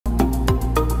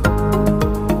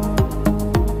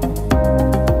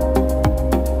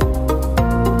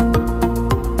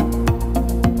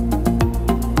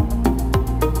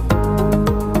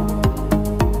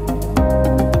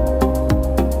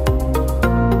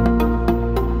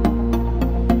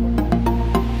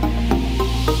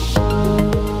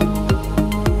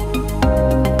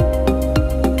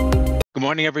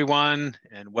morning, everyone,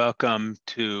 and welcome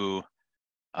to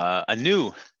a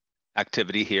new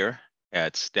activity here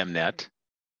at STEMnet.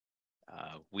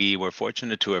 We were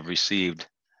fortunate to have received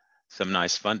some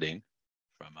nice funding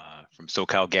from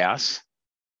SoCalGas,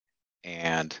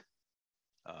 and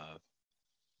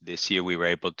this year we were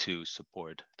able to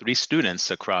support 3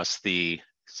 students across the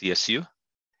CSU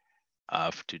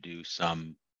to do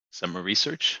some summer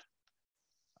research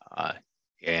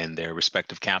in their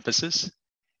respective campuses.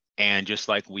 And just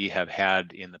like we have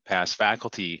had in the past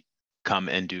faculty come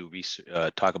and do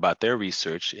talk about their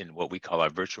research in what we call our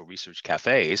virtual research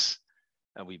cafes,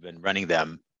 and we've been running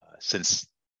them since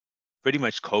pretty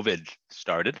much COVID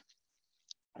started.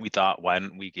 We thought, why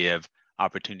don't we give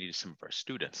opportunity to some of our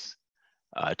students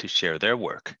to share their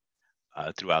work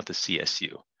throughout the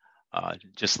CSU.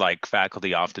 Just like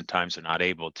faculty oftentimes are not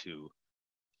able to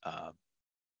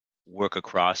work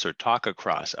across or talk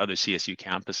across other CSU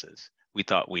campuses, we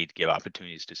thought we'd give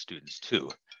opportunities to students too,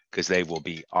 because they will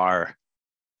be our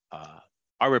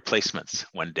replacements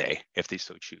one day if they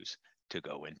so choose to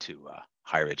go into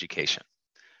higher education.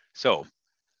 So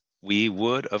we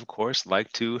would, of course,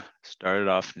 like to start it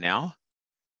off now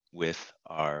with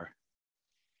our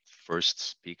first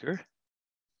speaker.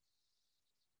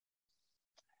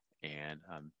 And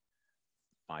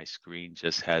my screen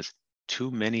just has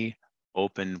too many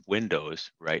open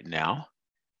windows right now.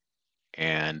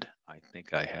 And I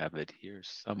think I have it here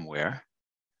somewhere.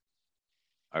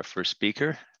 Our first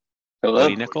speaker, Hello.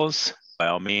 Cody Nichols. By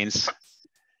all means,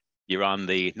 you're on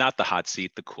the, not the hot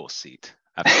seat, the cool seat.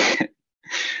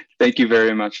 Thank you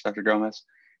very much, Dr. Gomez.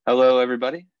 Hello,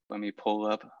 everybody. Let me pull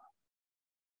up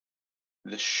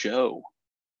the show.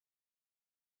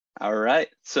 All right.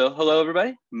 So hello,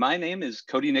 everybody. My name is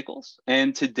Cody Nichols,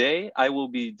 and today I will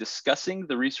be discussing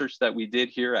the research that we did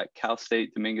here at Cal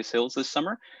State Dominguez Hills this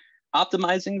summer,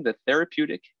 optimizing the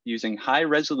therapeutic using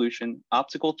high-resolution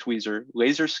optical tweezer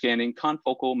laser scanning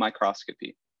confocal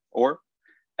microscopy, or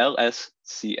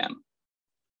LSCM.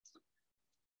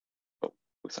 Oh,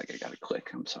 looks like I got to click.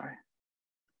 I'm sorry.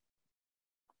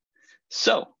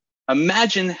 So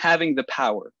imagine having the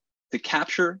power to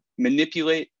capture,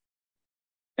 manipulate,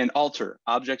 and alter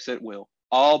objects at will,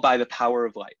 all by the power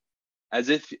of light, as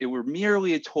if it were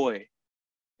merely a toy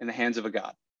in the hands of a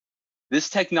god. This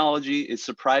technology is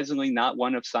surprisingly not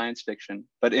one of science fiction,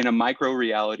 but in a micro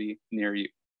reality near you.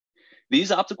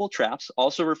 These optical traps,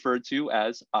 also referred to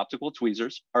as optical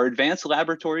tweezers, are advanced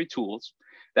laboratory tools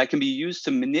that can be used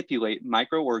to manipulate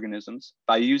microorganisms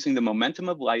by using the momentum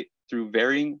of light through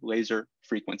varying laser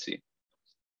frequency.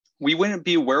 We wouldn't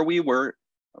be where we are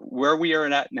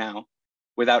at now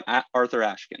without Arthur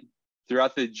Ashkin.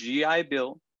 Throughout the GI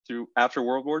Bill after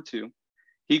World War II,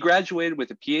 he graduated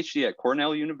with a PhD at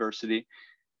Cornell University,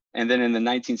 and then in the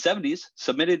 1970s,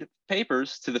 submitted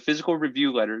papers to the physical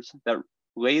review letters that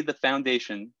laid the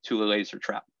foundation to a laser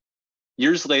trap.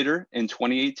 Years later, in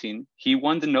 2018, he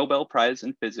won the Nobel Prize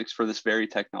in Physics for this very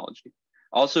technology,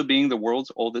 also being the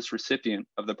world's oldest recipient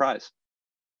of the prize.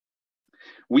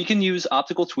 We can use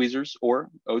optical tweezers, or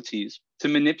OTs, to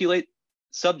manipulate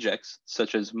subjects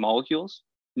such as molecules,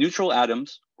 neutral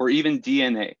atoms, or even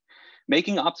DNA,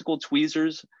 making optical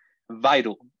tweezers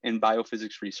vital in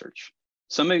biophysics research.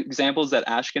 Some examples that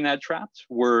Ashkin had trapped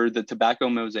were the tobacco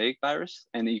mosaic virus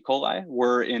and E. coli,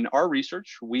 where in our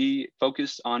research, we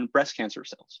focused on breast cancer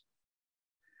cells.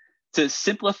 To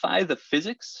simplify the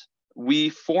physics, we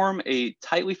form a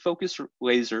tightly focused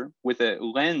laser with a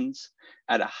lens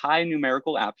at a high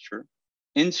numerical aperture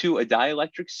into a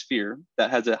dielectric sphere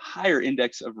that has a higher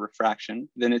index of refraction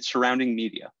than its surrounding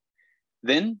media.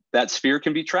 Then that sphere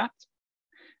can be trapped.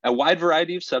 A wide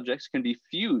variety of subjects can be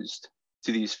fused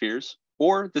to these spheres,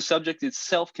 or the subject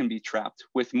itself can be trapped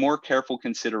with more careful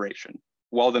consideration.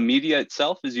 While the media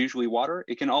itself is usually water,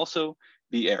 it can also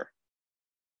be air.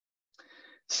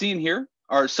 Seen here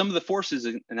are some of the forces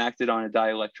enacted on a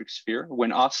dielectric sphere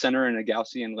when off-center in a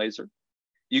Gaussian laser.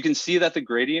 You can see that the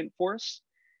gradient force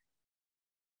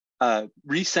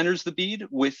recenters the bead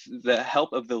with the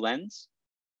help of the lens.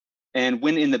 And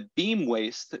when in the beam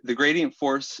waste, the gradient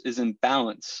force is in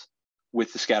balance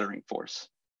with the scattering force.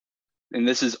 And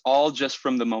this is all just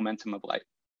from the momentum of light.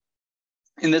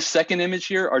 In this second image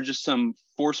here are just some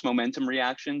force momentum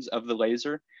reactions of the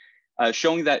laser,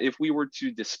 showing that if we were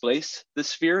to displace the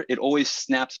sphere, it always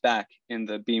snaps back in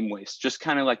the beam waste, just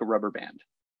kind of like a rubber band.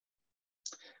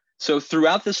 So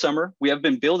throughout the summer, we have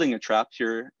been building a trap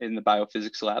here in the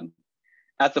biophysics lab.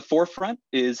 At the forefront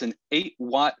is an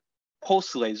 8-watt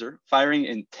pulse laser firing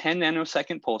in 10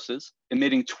 nanosecond pulses,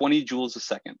 emitting 20 joules a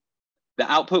second.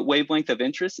 The output wavelength of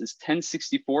interest is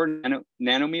 1064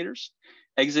 nanometers,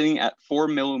 exiting at 4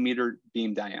 millimeter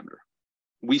beam diameter.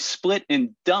 we split and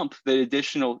dump the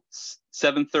additional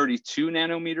 732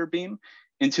 nanometer beam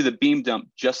into the beam dump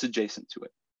just adjacent to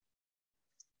it.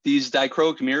 These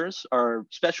dichroic mirrors are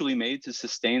specially made to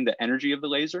sustain the energy of the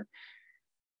laser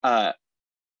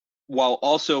while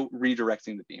also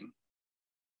redirecting the beam.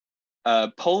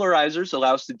 Polarizers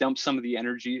allow us to dump some of the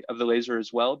energy of the laser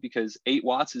as well, because 8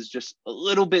 watts is just a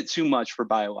little bit too much for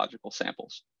biological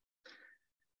samples.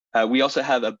 We also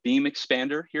have a beam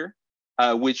expander here,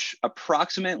 which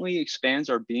approximately expands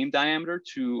our beam diameter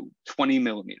to 20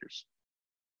 millimeters.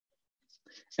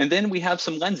 And then we have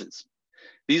some lenses.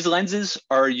 These lenses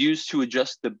are used to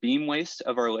adjust the beam waist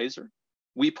of our laser.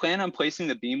 We plan on placing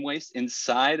the beam waist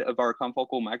inside of our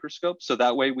confocal microscope, so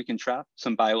that way we can trap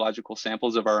some biological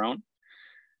samples of our own.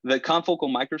 The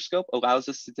confocal microscope allows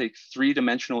us to take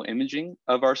 3-dimensional imaging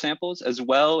of our samples, as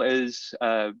well as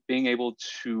being able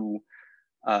to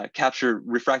capture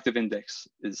refractive index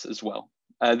as well.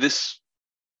 The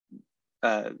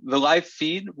live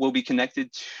feed will be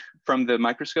connected from the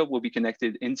microscope, will be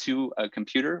connected into a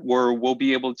computer where we'll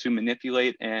be able to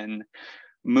manipulate and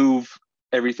move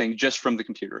everything just from the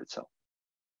computer itself.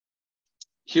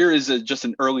 Here is just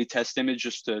an early test image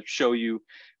just to show you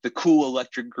the cool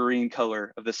electric green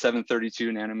color of the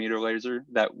 732 nanometer laser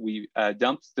that we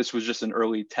dumped. This was just an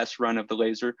early test run of the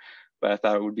laser, but I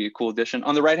thought it would be a cool addition.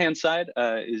 On the right-hand side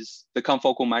is the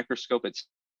confocal microscope itself,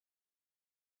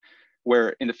 where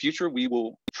in the future we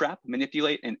will trap,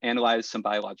 manipulate, and analyze some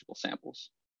biological samples.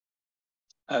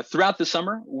 Throughout the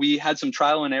summer, we had some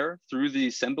trial and error through the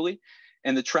assembly,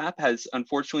 and the trap has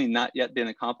unfortunately not yet been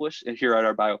accomplished here at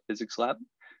our biophysics lab.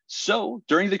 So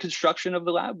during the construction of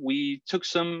the lab, we took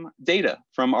some data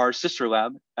from our sister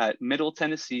lab at Middle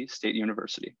Tennessee State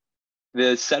University.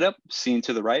 The setup seen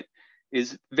to the right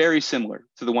is very similar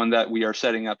to the one that we are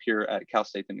setting up here at Cal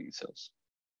State Dominguez Hills.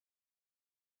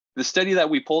 The study that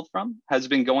we pulled from has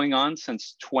been going on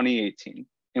since 2018,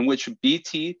 in which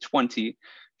BT20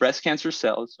 breast cancer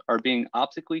cells are being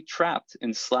optically trapped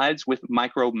in slides with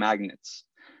micromagnets.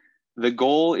 The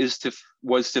goal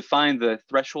was to find the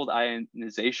threshold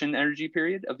ionization energy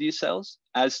period of these cells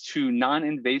as to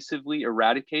non-invasively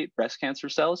eradicate breast cancer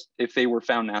cells if they were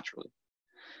found naturally.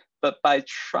 But by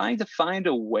trying to find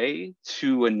a way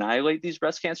to annihilate these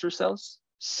breast cancer cells,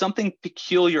 something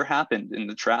peculiar happened in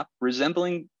the trap,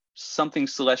 resembling something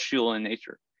celestial in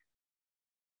nature.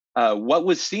 What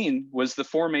was seen was the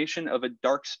formation of a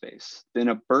dark space, then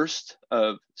a burst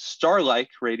of star-like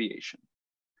radiation.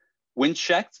 When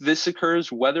checked, this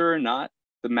occurs whether or not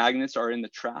the magnets are in the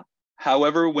trap.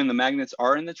 However, when the magnets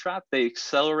are in the trap, they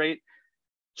accelerate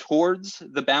towards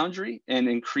the boundary and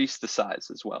increase the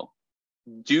size as well.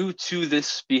 Due to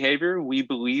this behavior, we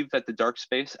believe that the dark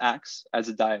space acts as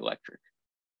a dielectric.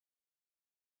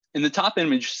 In the top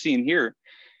image seen here,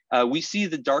 we see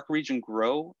the dark region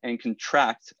grow and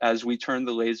contract as we turn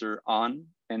the laser on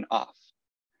and off.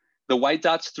 The white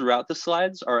dots throughout the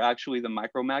slides are actually the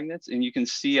micromagnets, and you can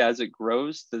see as it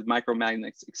grows, the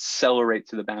micromagnets accelerate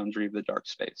to the boundary of the dark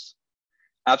space.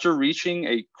 After reaching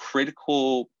a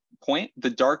critical point, the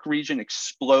dark region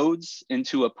explodes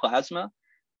into a plasma,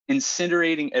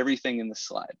 incinerating everything in the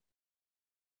slide.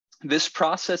 This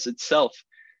process itself,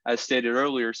 as stated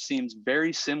earlier, seems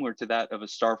very similar to that of a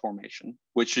star formation,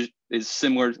 which is an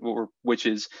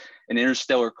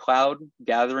interstellar cloud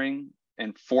gathering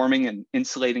and forming an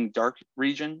insulating dark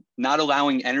region, not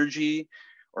allowing energy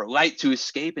or light to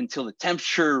escape until the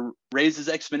temperature raises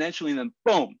exponentially, and then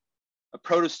boom, a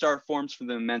protostar forms from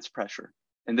the immense pressure.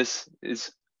 And this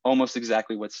is almost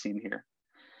exactly what's seen here.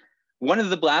 One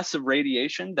of the blasts of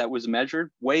radiation that was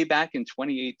measured way back in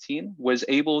 2018 was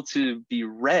able to be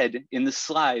read in the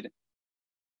slide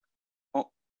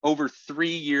over 3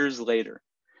 years later.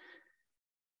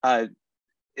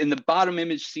 In the bottom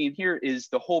image seen here is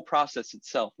the whole process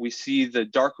itself. We see the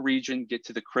dark region get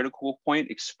to the critical point,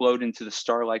 explode into the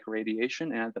star-like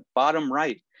radiation, and at the bottom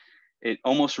right, it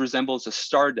almost resembles a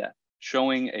star death,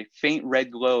 showing a faint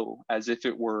red glow as if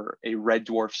it were a red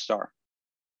dwarf star.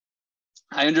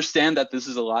 I understand that this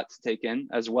is a lot to take in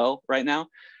as well right now.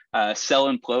 A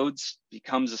cell implodes,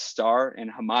 becomes a star,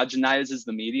 and homogenizes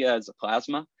the media as a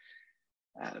plasma.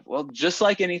 Well, just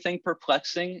like anything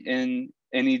perplexing in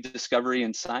any discovery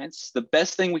in science, the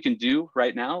best thing we can do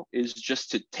right now is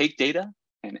just to take data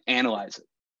and analyze it.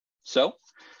 So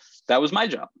that was my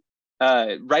job.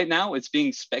 Right now, it's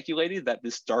being speculated that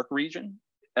this dark region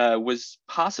was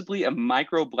possibly a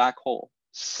micro black hole.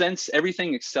 Since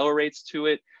everything accelerates to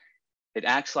it, it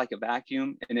acts like a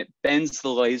vacuum and it bends the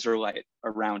laser light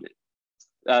around it.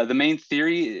 The main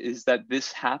theory is that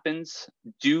this happens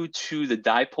due to the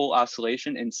dipole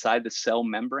oscillation inside the cell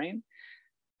membrane,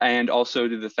 and also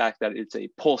to the fact that it's a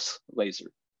pulse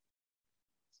laser.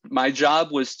 My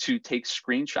job was to take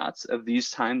screenshots of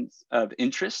these times of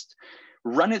interest,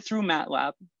 run it through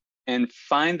MATLAB, and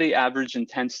find the average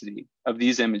intensity of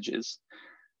these images.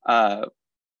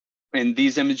 And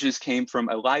these images came from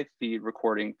a live feed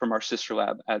recording from our sister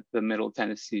lab at the Middle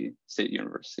Tennessee State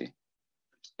University.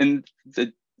 And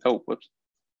oh, whoops.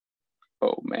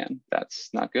 Oh man, that's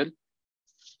not good.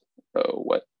 Oh,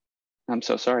 what? I'm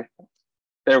so sorry.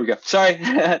 There we go. Sorry.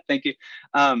 Thank you.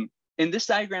 In this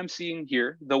diagram seen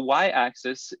here, the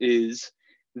y-axis is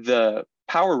the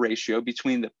power ratio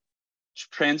between the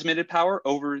transmitted power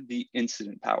over the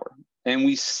incident power. And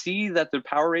we see that the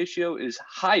power ratio is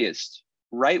highest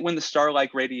right when the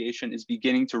star-like radiation is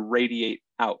beginning to radiate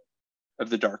out of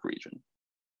the dark region.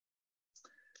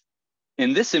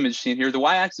 In this image seen here, the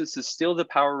y-axis is still the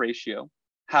power ratio.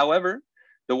 However,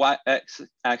 the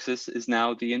y-axis is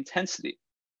now the intensity.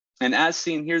 And as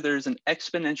seen here, there's an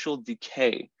exponential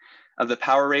decay of the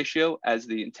power ratio as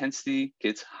the intensity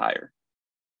gets higher.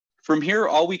 From here,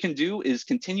 all we can do is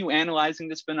continue analyzing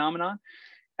this phenomenon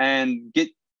and get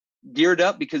geared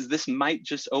up, because this might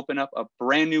just open up a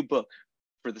brand new book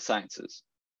for the sciences.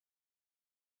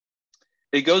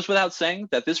 It goes without saying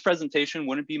that this presentation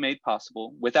wouldn't be made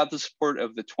possible without the support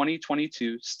of the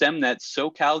 2022 STEMnet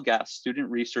SoCalGas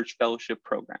Student Research Fellowship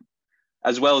Program,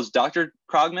 as well as Dr.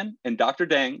 Krogman and Dr.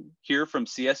 Dang here from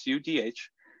CSU DH,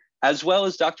 as well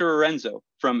as Dr. Lorenzo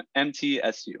from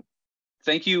MTSU.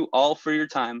 Thank you all for your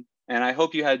time, and I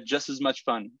hope you had just as much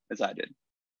fun as I did.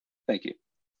 Thank you.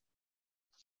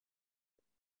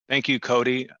 Thank you,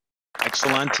 Cody.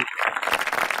 Excellent.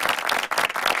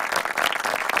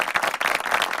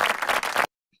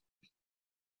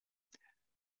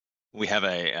 We have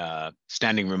a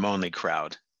standing room only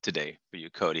crowd today for you,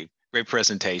 Cody. Great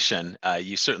presentation.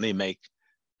 You certainly make,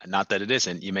 not that it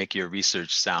isn't, you make your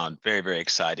research sound very, very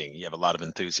exciting. You have a lot of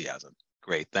enthusiasm.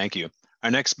 Great, thank you.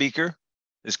 Our next speaker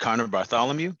is Connor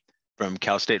Bartholomew from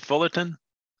Cal State Fullerton.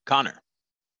 Connor.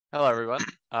 Hello, everyone.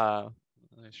 Let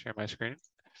me share my screen.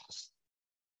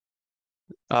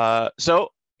 So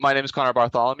my name is Connor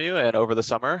Bartholomew, and over the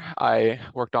summer, I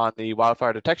worked on the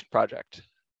wildfire detection project.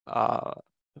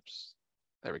 Oops,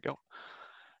 there we go.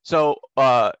 So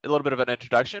a little bit of an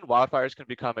introduction. Wildfires can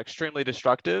become extremely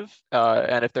destructive,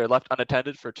 and if they're left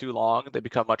unattended for too long, they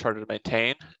become much harder to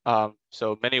maintain.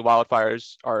 So many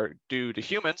wildfires are due to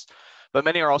humans, but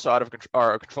many are also out of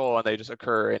our control, and they just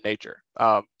occur in nature.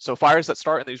 So fires that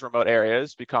start in these remote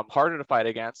areas become harder to fight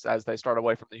against as they start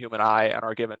away from the human eye and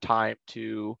are given time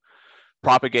to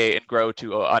propagate and grow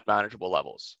to unmanageable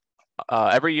levels.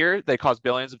 Every year, they cause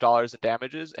billions of dollars in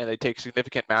damages, and they take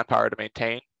significant manpower to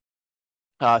maintain.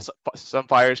 Some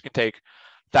fires can take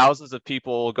thousands of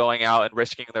people going out and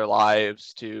risking their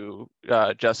lives to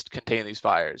just contain these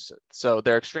fires. So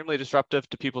they're extremely disruptive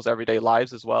to people's everyday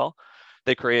lives as well.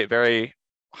 They create very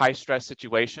high stress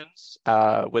situations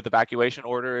with evacuation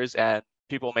orders, and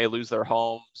people may lose their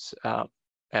homes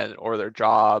or their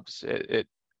jobs. It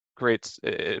creates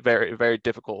very, very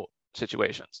difficult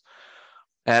situations.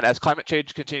 And as climate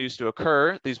change continues to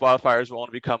occur, these wildfires will only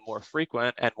become more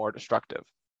frequent and more destructive.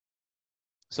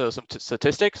 So some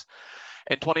statistics.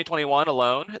 In 2021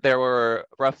 alone, there were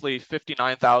roughly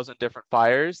 59,000 different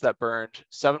fires that burned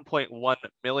 7.1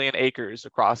 million acres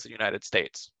across the United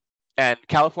States. And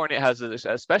California has it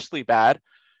especially bad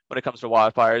when it comes to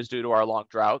wildfires due to our long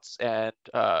droughts and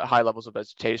high levels of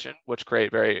vegetation, which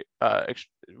create very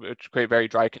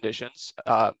dry conditions.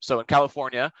 So in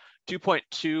California,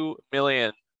 2.2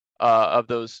 million of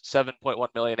those 7.1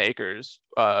 million acres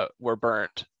were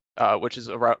burned, which is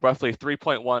roughly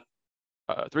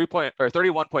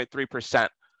 31.3%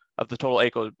 of the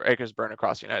total acres burned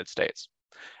across the United States.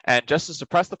 And just to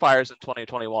suppress the fires in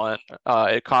 2021,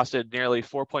 it costed nearly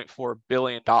 $4.4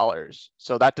 billion.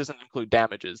 So that doesn't include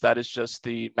damages. That is just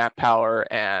the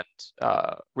manpower and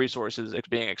resources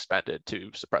being expended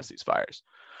to suppress these fires.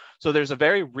 So there's a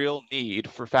very real need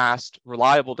for fast,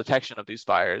 reliable detection of these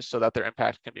fires so that their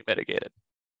impact can be mitigated.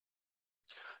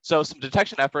 So some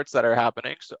detection efforts that are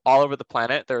happening all over the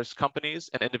planet. There's companies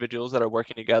and individuals that are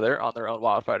working together on their own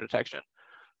wildfire detection.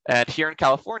 And here in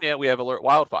California, we have Alert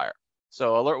Wildfire.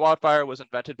 So Alert Wildfire was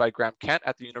invented by Graham Kent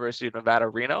at the University of Nevada,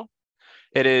 Reno.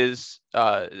 It is,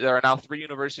 there are now 3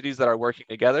 universities that are working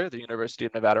together: the University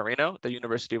of Nevada, Reno, the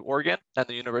University of Oregon, and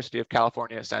the University of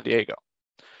California, San Diego.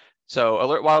 So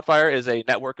Alert Wildfire is a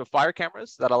network of fire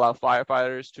cameras that allow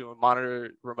firefighters to monitor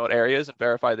remote areas and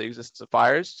verify the existence of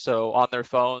fires. So on their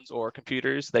phones or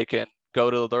computers, they can go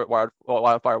to the Alert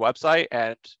Wildfire website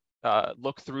and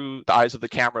look through the eyes of the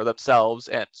camera themselves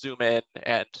and zoom in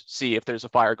and see if there's a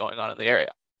fire going on in the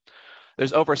area.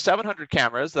 There's over 700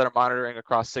 cameras that are monitoring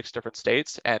across 6 different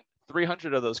states, and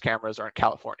 300 of those cameras are in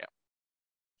California.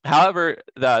 However,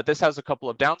 this has a couple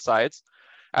of downsides,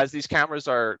 as these cameras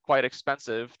are quite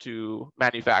expensive to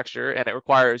manufacture, and it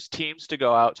requires teams to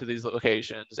go out to these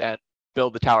locations and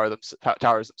build the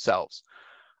towers themselves.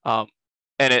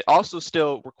 And it also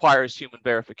still requires human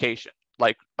verification.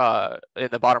 Like in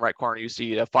the bottom right corner, you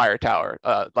see a fire tower.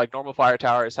 Like normal fire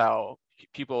tower is how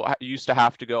people used to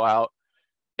have to go out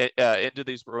into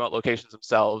these remote locations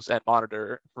themselves and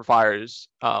monitor for fires.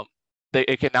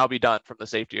 It can now be done from the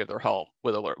safety of their home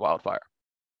with Alert Wildfire.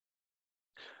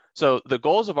 So the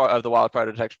goals of the Wildfire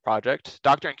Detection Project,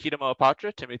 Dr. Ankita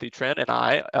Mohapatra, Timothy Trin, and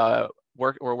I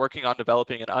we're working on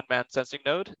developing an unmanned sensing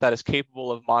node that is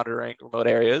capable of monitoring remote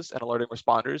areas and alerting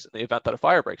responders in the event that a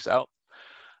fire breaks out.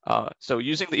 So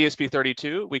using the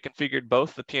ESP32, we configured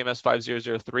both the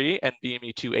PMS5003 and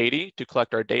BME280 to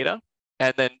collect our data.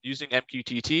 And then using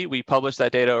MQTT, we publish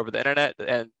that data over the internet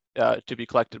and to be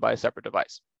collected by a separate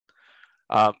device.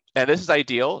 And this is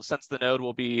ideal since the node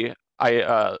will be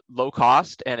low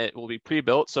cost and it will be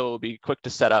pre-built, so it will be quick to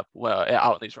set up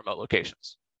out in these remote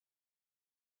locations.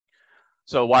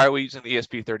 So why are we using the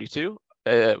ESP32?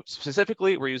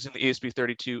 Specifically, we're using the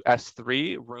ESP32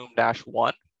 S3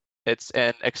 Room-1. It's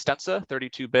an Extensa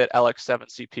 32-bit LX7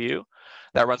 CPU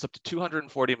that runs up to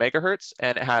 240 megahertz,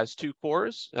 and it has 2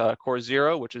 cores, Core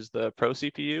 0, which is the Pro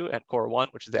CPU, and Core 1,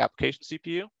 which is the application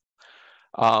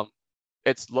CPU.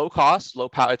 It's low cost, low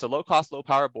power. It's a low cost, low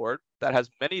power board that has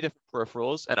many different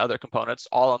peripherals and other components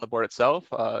all on the board itself,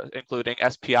 including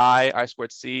SPI,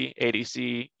 I2C,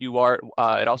 ADC, UART.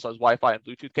 It also has Wi-Fi and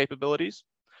Bluetooth capabilities.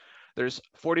 There's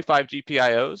 45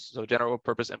 GPIOs, so general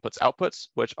purpose inputs outputs,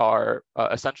 which are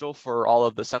essential for all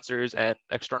of the sensors and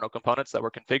external components that we're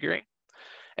configuring.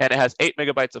 And it has 8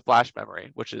 megabytes of flash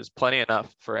memory, which is plenty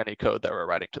enough for any code that we're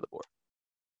writing to the board.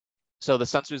 So the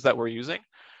sensors that we're using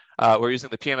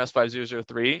the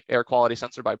PMS5003 air quality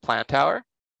sensor by Plantower.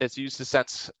 It's used to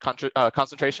sense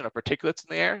concentration of particulates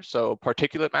in the air, so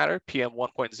particulate matter,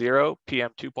 PM1.0,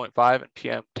 PM2.5, and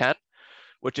PM10,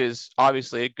 which is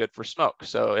obviously good for smoke.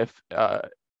 So if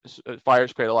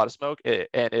fires create a lot of smoke,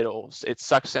 it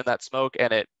sucks in that smoke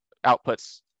and it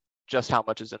outputs just how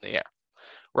much is in the air.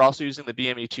 We're also using the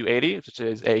BME280, which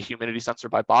is a humidity sensor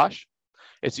by Bosch.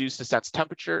 It's used to sense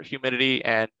temperature, humidity,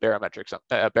 and barometric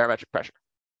pressure.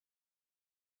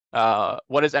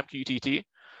 What is MQTT?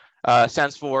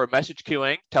 Stands for Message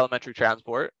Queuing Telemetry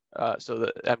Transport. So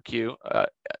the MQ,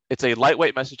 it's a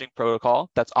lightweight messaging protocol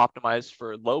that's optimized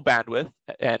for low bandwidth,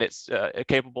 and it's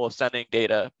capable of sending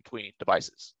data between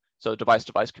devices. So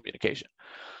device-to-device communication.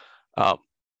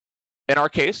 In our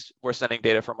case, we're sending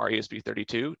data from our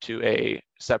ESP32 to a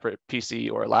separate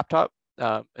PC or a laptop.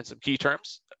 And some key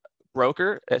terms: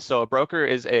 broker. So a broker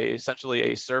is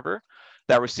essentially a server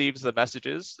that receives the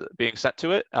messages being sent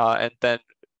to it and then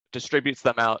distributes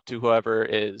them out to whoever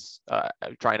is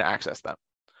trying to access them.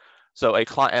 So a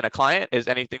client is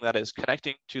anything that is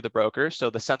connecting to the broker. So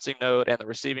the sensing node and the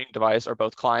receiving device are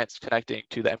both clients connecting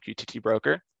to the MQTT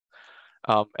broker.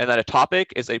 And then a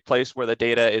topic is a place where the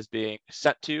data is being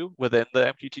sent to within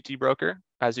the MQTT broker.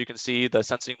 As you can see, the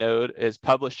sensing node is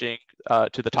publishing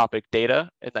to the topic data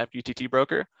in the MQTT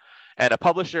broker. And a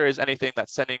publisher is anything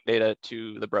that's sending data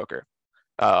to the broker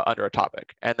under a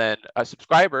topic. And then a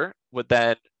subscriber would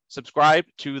then subscribe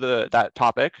to that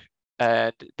topic,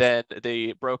 and then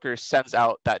the broker sends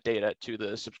out that data to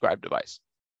the subscribed device.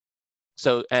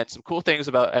 So, and some cool things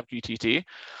about MQTT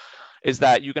is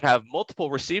that you can have multiple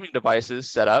receiving devices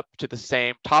set up to the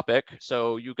same topic.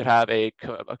 So you could have a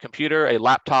computer, a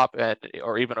laptop,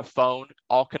 or even a phone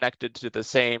all connected to the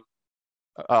same,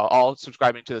 all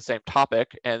subscribing to the same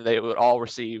topic, and they would all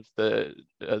receive the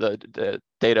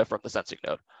data from the sensing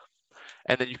node.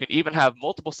 And then you can even have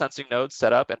multiple sensing nodes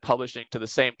set up and publishing to the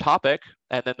same topic,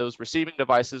 and then those receiving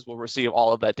devices will receive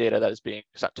all of that data that is being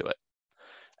sent to it.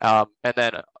 And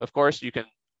then, of course, you can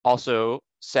also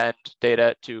send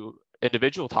data to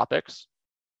individual topics.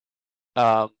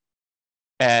 And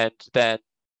then,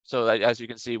 so as you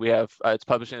can see, we have, it's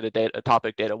publishing the data,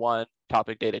 topic data 1,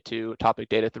 topic data 2, topic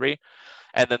data 3,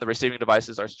 and then the receiving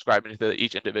devices are subscribing to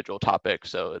each individual topic,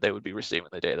 so they would be receiving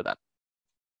the data then.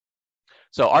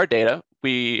 So our data,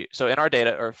 so in our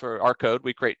data, or for our code,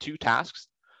 we create 2 tasks,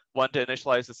 one to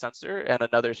initialize the sensor and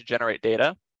another to generate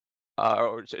data,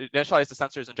 or to initialize the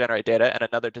sensors and generate data, and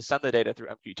another to send the data through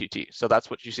MQTT. So that's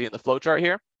what you see in the flowchart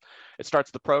here. It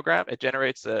starts the program, it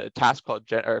generates a task called,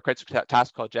 creates a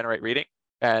task called generate reading,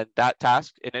 and that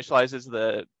task initializes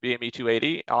the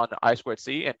BME280 on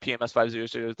I2C and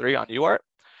PMS5003 on UART,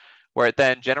 where it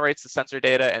then generates the sensor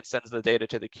data and sends the data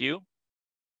to the queue.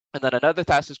 And then another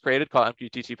task is created called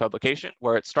MQTT publication,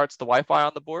 where it starts the Wi-Fi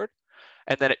on the board,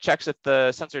 and then it checks if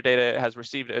the sensor data has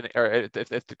received, or if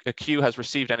the queue has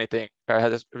received anything, or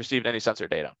has received any sensor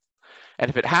data. And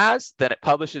if it has, then it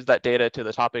publishes that data to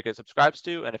the topic it subscribes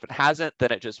to, and if it hasn't,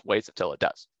 then it just waits until it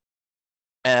does.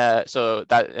 So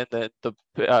that in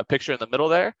the picture in the middle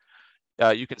there,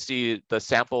 you can see the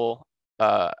sample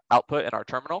output in our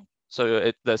terminal.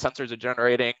 So the sensors are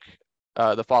generating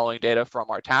the following data from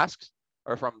our tasks,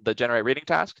 or from the generate reading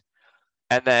task.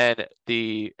 And then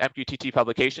the MQTT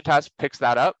publication task picks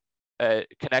that up,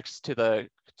 connects to the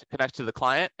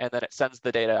client, and then it sends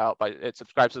the data out it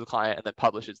subscribes to the client and then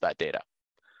publishes that data.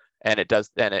 And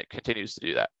it continues to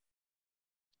do that.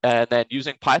 And then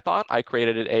using Python, I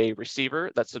created a receiver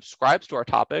that subscribes to our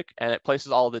topic, and it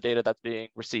places all of the data that's being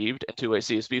received into a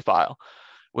CSV file,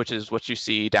 which is what you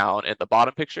see down in the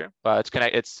bottom picture. It's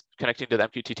connecting to the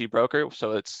MQTT broker,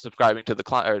 so it's subscribing to the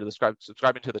client, or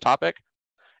subscribing to the topic,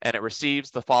 and it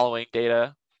receives the following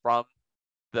data from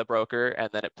the broker, and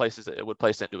then it would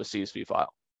place it into a CSV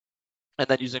file. And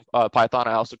then using Python,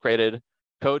 I also created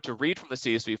code to read from the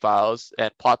CSV files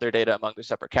and plot their data among their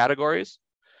separate categories.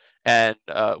 And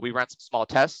we ran some small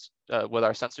tests with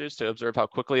our sensors to observe how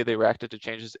quickly they reacted to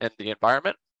changes in the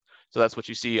environment. So that's what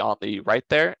you see on the right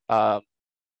there.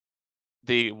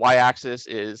 The y-axis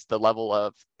is the level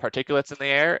of particulates in the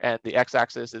air, and the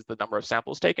x-axis is the number of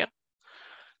samples taken.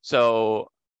 So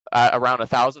around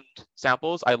 1,000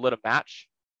 samples, I lit a match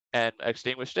and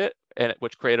extinguished it,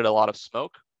 which created a lot of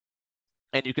smoke.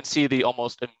 And you can see the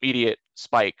almost immediate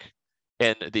spike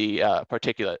in the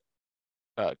particulate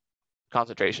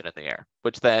concentration in the air,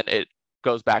 which then it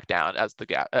goes back down as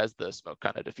the smoke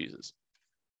kind of diffuses.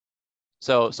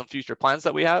 So some future plans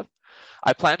that we have.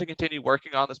 I plan to continue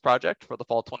working on this project for the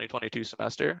fall 2022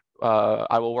 semester.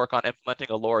 I will work on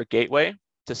implementing a LoRa gateway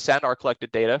to send our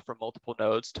collected data from multiple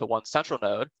nodes to one central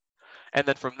node. And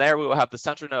then from there, we will have the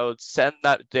central nodes send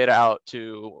that data out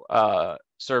to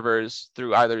servers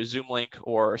through either Zoom link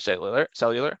or cellular.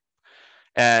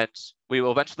 And we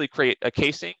will eventually create a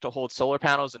casing to hold solar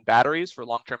panels and batteries for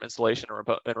long-term installation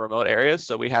in remote areas.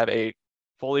 So we have a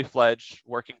fully fledged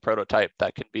working prototype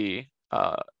that can be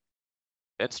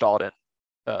installed in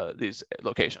these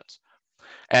locations.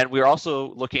 And we're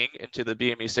also looking into the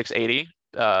BME 680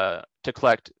 to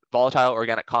collect volatile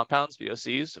organic compounds,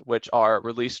 VOCs, which are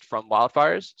released from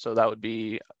wildfires. So that would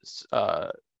be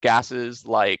gases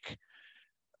like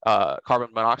carbon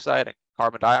monoxide and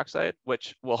carbon dioxide,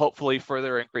 which will hopefully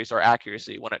further increase our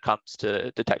accuracy when it comes to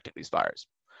detecting these fires.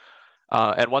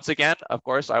 And once again, of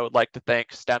course, I would like to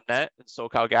thank STEMnet and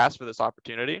SoCalGas for this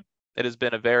opportunity. It has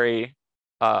been a very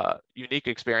unique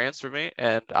experience for me,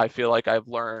 and I feel like I've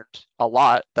learned a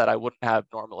lot that I wouldn't have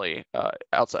normally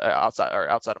outside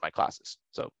of my classes.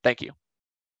 So thank you.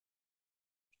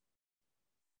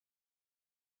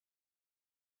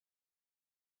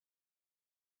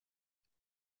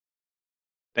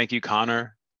 Thank you,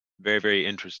 Connor. Very, very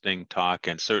interesting talk,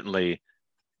 and certainly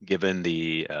given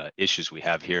the issues we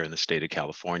have here in the state of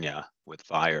California with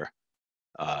fire,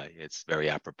 it's very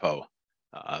apropos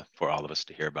for all of us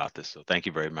to hear about this. So thank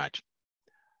you very much.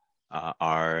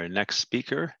 Our next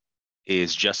speaker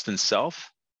is Justin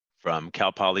Self from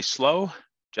Cal Poly SLO.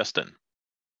 Justin.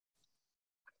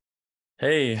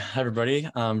 Hey, everybody.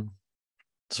 Just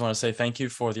want to say thank you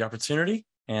for the opportunity,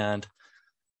 and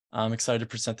I'm excited to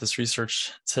present this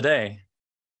research today.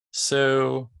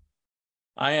 So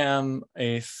I am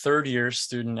a third-year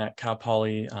student at Cal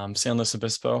Poly San Luis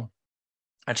Obispo.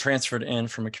 I transferred in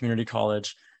from a community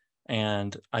college,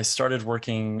 and I started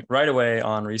working right away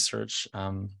on research.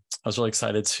 I was really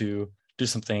excited to do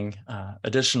something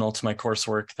additional to my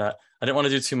coursework that I didn't want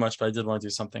to do too much, but I did want to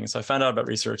do something. So I found out about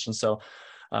research, and so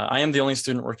I am the only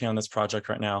student working on this project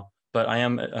right now, but I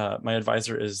am, my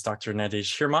advisor is Dr.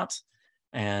 Nadej Hirmat,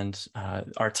 and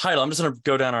our title, I'm just going to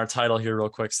go down our title here real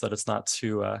quick so that it's not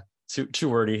too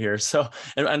wordy here. So,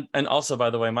 and also, by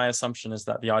the way, my assumption is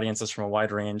that the audience is from a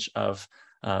wide range of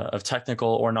technical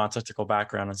or non-technical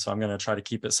background, and so I'm going to try to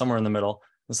keep it somewhere in the middle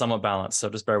and somewhat balanced. So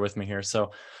just bear with me here.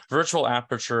 So, virtual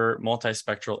aperture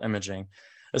multispectral imaging.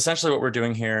 Essentially, what we're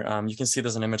doing here, you can see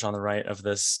there's an image on the right of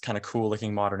this kind of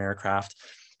cool-looking modern aircraft.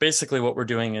 Basically, what we're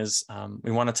doing is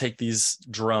we want to take these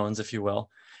drones, if you will,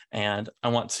 and I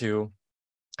want to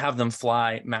have them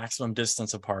fly maximum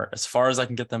distance apart, as far as I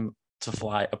can get them to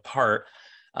fly apart,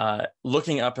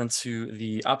 looking up into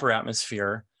the upper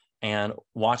atmosphere and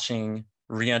watching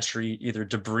reentry, either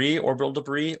debris, orbital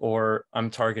debris, or I'm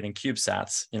targeting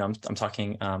CubeSats. I'm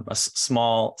talking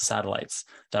small satellites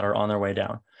that are on their way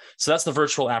down. So that's the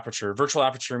virtual aperture. Virtual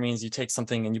aperture means you take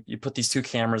something and you put these two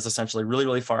cameras essentially really,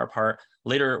 really far apart.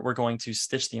 Later, we're going to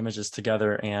stitch the images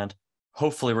together, and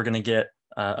hopefully we're going to get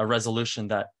a resolution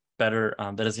that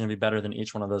is going to be better than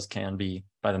each one of those can be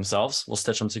by themselves. We'll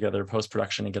stitch them together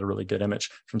post-production and get a really good image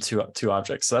from two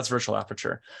objects. So that's virtual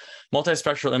aperture.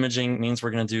 Multispectral imaging means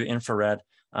we're going to do infrared.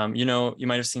 You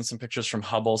might have seen some pictures from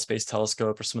Hubble Space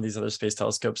Telescope or some of these other space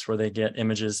telescopes where they get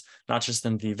images not just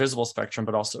in the visible spectrum,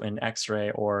 but also in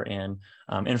X-ray or in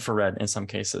infrared in some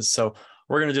cases. So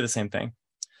we're going to do the same thing.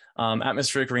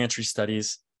 Atmospheric reentry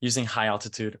studies using high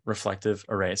altitude reflective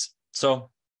arrays.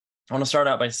 So I want to start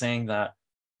out by saying that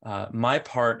my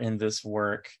part in this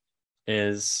work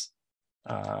is,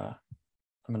 I'm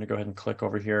going to go ahead and click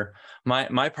over here.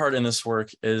 My part in this work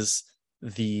is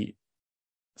the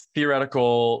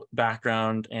theoretical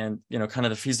background and kind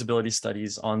of the feasibility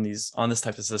studies on this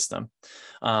type of system,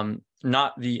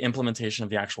 not the implementation of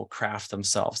the actual craft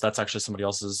themselves. That's actually somebody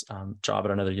else's job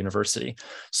at another university.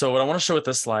 So what I want to show with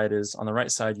this slide is on the right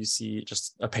side, you see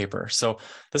just a paper. So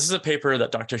this is a paper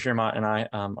that Dr. Hirmat and I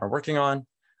are working on.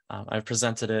 I've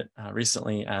presented it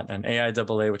recently at an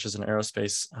AIAA, which is an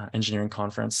aerospace engineering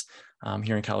conference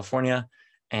here in California.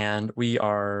 And we've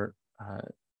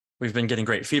been getting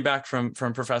great feedback from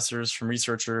professors, from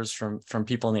researchers, from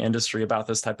people in the industry about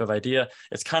this type of idea.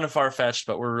 It's kind of far-fetched,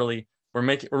 but we're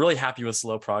really happy with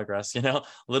slow progress, a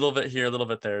little bit here, a little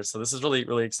bit there. So this is really,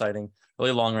 really exciting,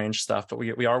 really long range stuff, but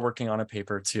we are working on a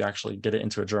paper to actually get it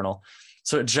into a journal.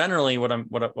 So generally what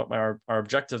our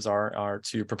objectives are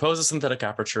to propose a synthetic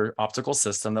aperture optical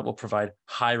system that will provide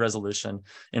high resolution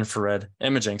infrared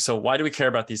imaging. So why do we care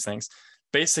about these things?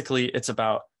 Basically, it's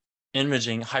about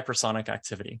imaging hypersonic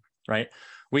activity, right?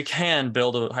 We can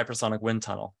build a hypersonic wind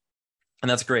tunnel,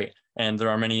 and that's great. And there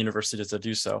are many universities that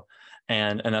do so,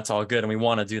 and that's all good, and we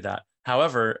want to do that.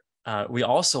 However, we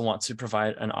also want to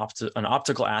provide an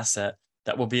optical asset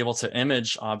that will be able to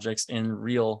image objects in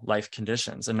real life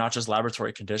conditions and not just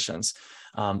laboratory conditions.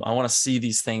 I want to see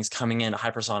these things coming in at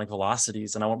hypersonic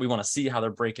velocities, and we want to see how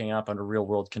they're breaking up under real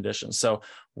world conditions. So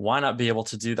why not be able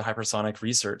to do the hypersonic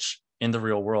research in the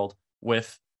real world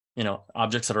with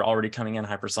objects that are already coming in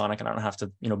hypersonic, and I don't have to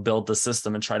build the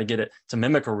system and try to get it to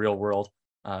mimic a real world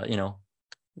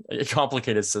a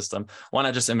complicated system. Why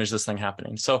not just image this thing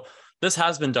happening? So this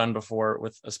has been done before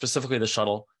with specifically the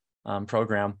shuttle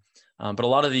program. But a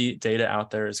lot of the data out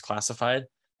there is classified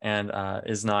and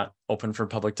is not open for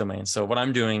public domain. So what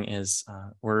I'm doing is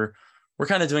we're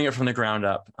kind of doing it from the ground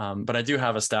up. But I do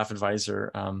have a staff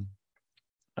advisor,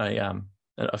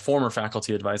 a former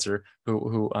faculty advisor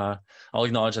who I'll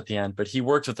acknowledge at the end, but he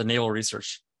worked with the Naval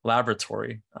Research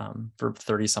Laboratory for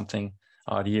 30-something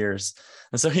odd years.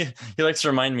 And so he likes to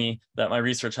remind me that my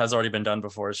research has already been done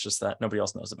before. It's just that nobody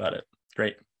else knows about it.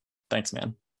 Great. Thanks,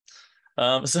 man.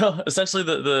 So essentially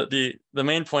the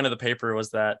main point of the paper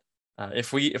was that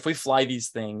if we fly these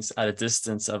things at a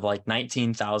distance of like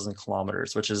 19,000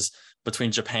 kilometers, which is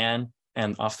between Japan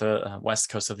and off the west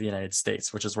coast of the United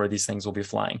States, which is where these things will be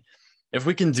flying. If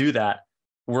we can do that,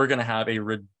 we're going to have a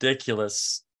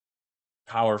ridiculous,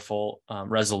 powerful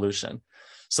resolution.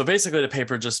 So basically the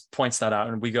paper just points that out,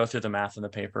 and we go through the math in the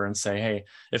paper and say, hey,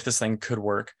 if this thing could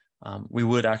work, we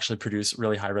would actually produce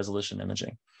really high resolution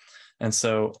imaging. And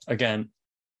so again,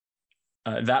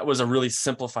 that was a really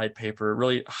simplified paper,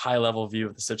 really high level view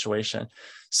of the situation.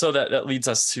 So that leads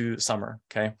us to summer,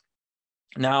 okay?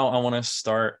 Now I want to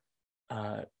start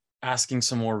asking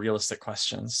some more realistic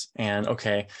questions. And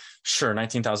okay, sure,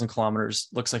 19,000 kilometers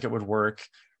looks like it would work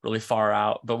really far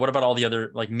out, but what about all the other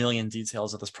like million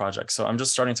details of this project? So I'm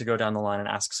just starting to go down the line and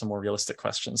ask some more realistic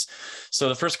questions. So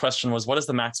the first question was, what is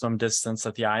the maximum distance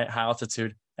that the high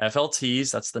altitude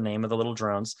FLTs, that's the name of the little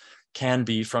drones, can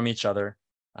be from each other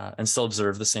and still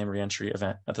observe the same reentry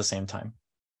event at the same time?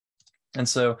 And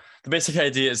so the basic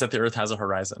idea is that the Earth has a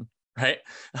horizon, right?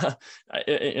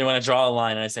 And when I draw a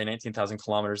line and I say 19,000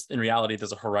 kilometers, in reality,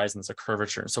 there's a horizon, there's a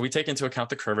curvature. So we take into account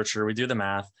the curvature, we do the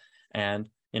math, and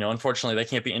unfortunately, they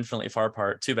can't be infinitely far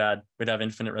apart. Too bad. We'd have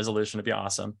infinite resolution. It'd be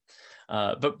awesome.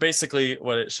 But basically,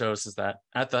 what it shows is that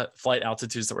at the flight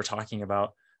altitudes that we're talking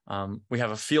about, we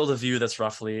have a field of view that's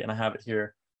roughly, and I have it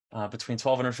here, between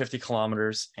 1,250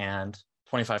 kilometers and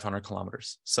 2,500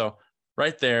 kilometers. So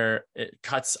right there, it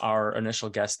cuts our initial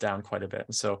guess down quite a bit.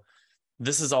 And so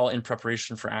this is all in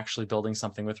preparation for actually building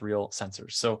something with real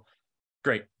sensors. So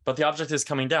great. But the object is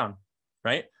coming down,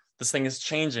 right? this thing is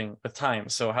changing with time.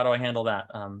 So how do I handle that?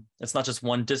 It's not just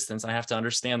one distance. I have to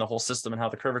understand the whole system and how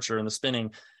the curvature and the spinning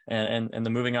and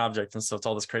the moving object. And so it's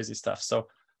all this crazy stuff. So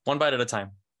one bite at a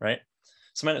time, right?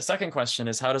 So my second question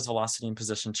is, how does velocity and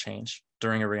position change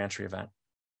during a reentry event?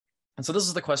 And so this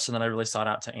is the question that I really sought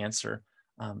out to answer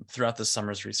throughout this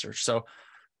summer's research. So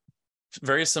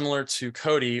very similar to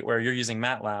Cody, where you're using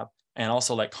MATLAB, and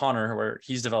also like Connor, where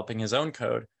he's developing his own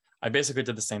code, I basically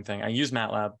did the same thing. I used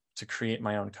MATLAB to create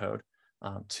my own code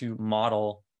to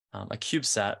model a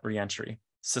CubeSat reentry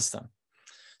system.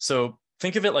 So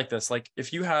think of it like this: like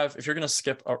if you're going to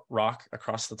skip a rock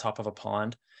across the top of a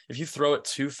pond, if you throw it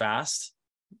too fast,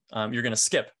 you're going to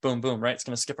skip, boom, boom, right? It's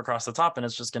going to skip across the top, and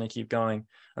it's just going to keep going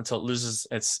until it loses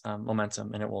its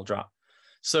momentum and it will drop.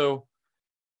 So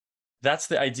that's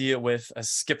the idea with a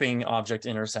skipping object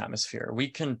in Earth's atmosphere. We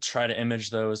can try to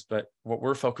image those, but what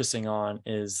we're focusing on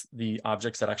is the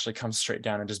objects that actually come straight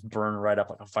down and just burn right up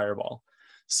like a fireball.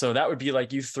 So that would be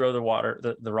like you throw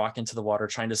the rock into the water,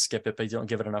 trying to skip it, but you don't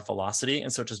give it enough velocity.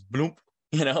 And so it just bloop,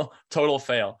 total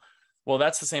fail. Well,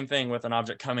 that's the same thing with an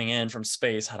object coming in from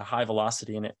space at a high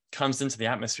velocity, and it comes into the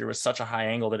atmosphere with such a high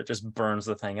angle that it just burns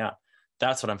the thing up.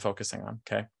 That's what I'm focusing on,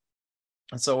 okay?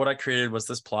 And so what I created was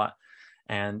this plot.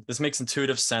 And this makes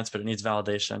intuitive sense, but it needs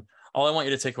validation. All I want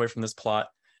you to take away from this plot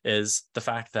is the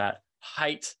fact that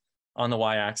height on the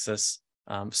y-axis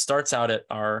starts out at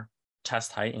our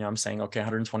test height. I'm saying, okay,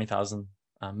 120,000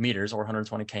 meters or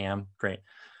 120 km, great.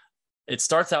 It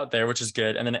starts out there, which is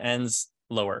good, and then it ends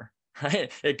lower,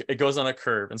 right? It goes on a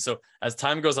curve. And so as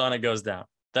time goes on, it goes down.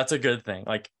 That's a good thing.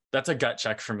 Like, that's a gut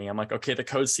check for me. I'm like, okay, the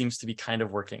code seems to be kind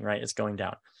of working, right? It's going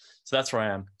down. So that's where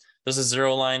I am. There's a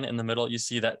 0 line in the middle. You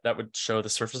see that would show the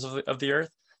surface of the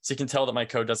Earth. So you can tell that my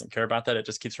code doesn't care about that. It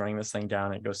just keeps running this thing down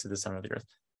and it goes to the center of the Earth.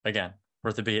 Again, we're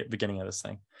at the beginning of this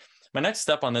thing. My next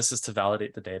step on this is to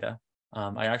validate the data.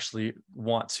 I actually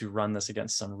want to run this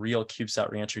against some real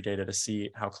CubeSat reentry data to see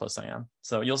how close I am.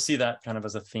 So you'll see that kind of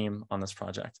as a theme on this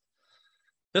project.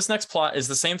 This next plot is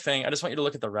the same thing. I just want you to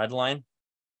look at the red line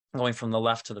going from the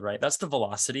left to the right. That's the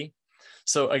velocity.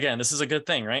 So again, this is a good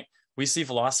thing, right? We see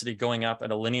velocity going up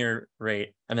at a linear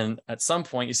rate. And then at some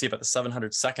point, you see about the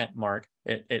 700 second mark,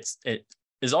 it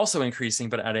is also increasing,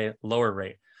 but at a lower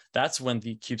rate. That's when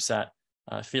the CubeSat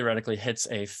theoretically hits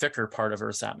a thicker part of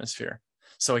Earth's atmosphere.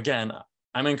 So again,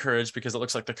 I'm encouraged because it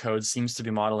looks like the code seems to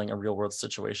be modeling a real world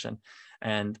situation.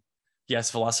 And yes,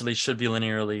 velocity should be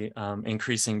linearly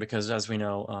increasing because, as we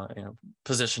know,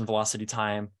 position, velocity,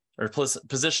 time, or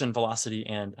position, velocity,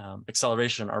 and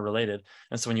acceleration are related.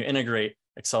 And so when you integrate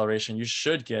acceleration, you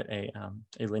should get a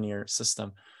linear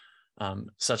system,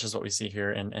 such as what we see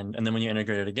here. And then when you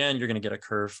integrate it again, you're going to get a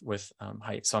curve with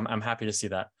height. So I'm happy to see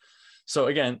that. So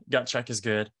again, gut check is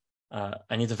good.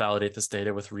 I need to validate this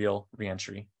data with real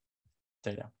reentry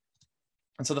data.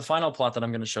 And so the final plot that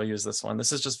I'm going to show you is this one.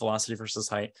 This is just velocity versus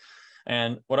height.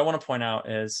 And what I want to point out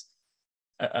is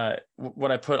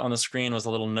what I put on the screen was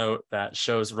a little note that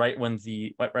shows right when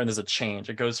there's a change.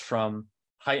 It goes from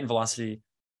height and velocity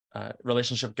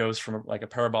relationship goes from like a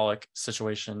parabolic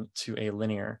situation to a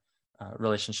linear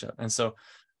relationship. And so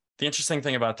the interesting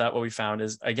thing about that, what we found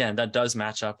is, again, that does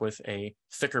match up with a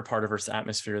thicker part of Earth's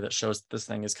atmosphere that shows this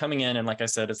thing is coming in. And like I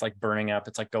said, it's like burning up.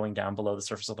 It's like going down below the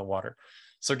surface of the water.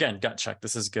 So again, gut check,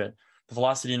 this is good. The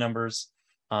velocity numbers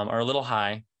are a little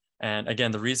high. And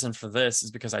again, the reason for this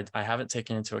is because I haven't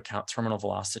taken into account terminal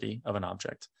velocity of an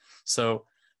object. So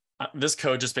this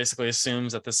code just basically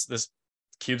assumes that this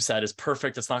CubeSat is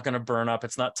perfect. It's not going to burn up.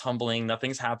 It's not tumbling.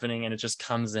 Nothing's happening. And it just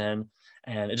comes in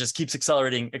and it just keeps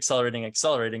accelerating.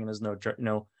 And there's no,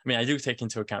 I mean, I do take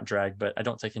into account drag, but I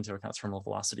don't take into account terminal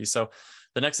velocity. So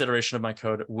the next iteration of my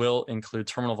code will include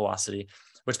terminal velocity,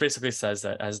 which basically says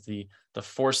that as the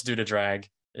force due to drag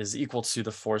is equal to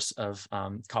the force of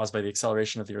caused by the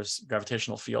acceleration of the Earth's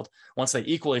gravitational field. Once they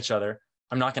equal each other,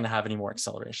 I'm not going to have any more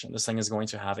acceleration. This thing is going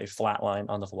to have a flat line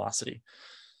on the velocity.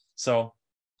 So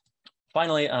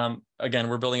finally, again,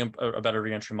 we're building a better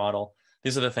reentry model.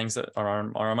 These are the things that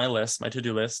are on my list, my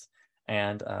to-do list,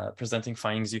 and presenting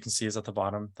findings you can see is at the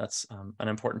bottom. That's an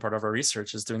important part of our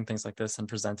research, is doing things like this and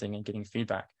presenting and getting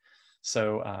feedback.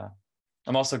 So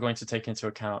I'm also going to take into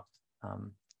account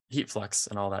heat flux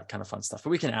and all that kind of fun stuff, but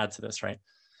we can add to this, right?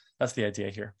 That's the idea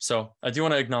here. So I do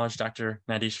want to acknowledge Dr.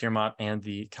 Nandish Hirmat and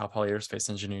the Cal Poly Aerospace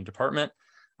Engineering Department.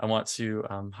 I want to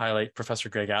highlight Professor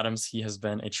Greg Adams. He has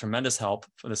been a tremendous help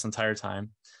for this entire time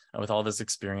with all of his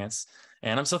experience.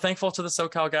 And I'm so thankful to the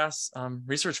SoCalGas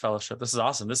Research Fellowship. This is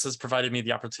awesome. This has provided me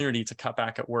the opportunity to cut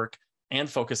back at work and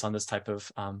focus on this type of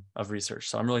research.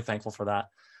 So I'm really thankful for that.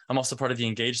 I'm also part of the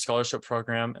Engaged Scholarship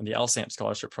Program and the LSAM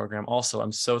Scholarship Program. Also,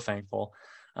 I'm so thankful.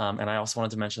 And I also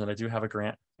wanted to mention that I do have a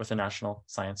grant with the National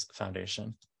Science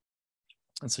Foundation.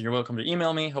 And so you're welcome to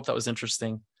email me. Hope that was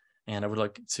interesting. And I would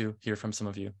like to hear from some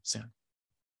of you soon.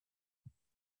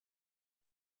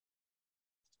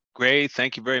 Great.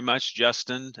 Thank you very much,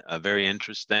 Justin. Very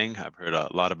interesting. I've heard a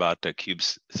lot about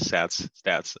CubeSats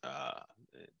stats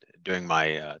during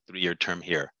my 3-year term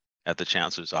here at the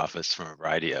Chancellor's Office from a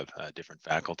variety of different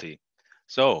faculty.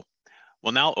 So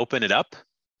we'll now open it up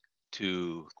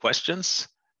to questions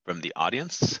from the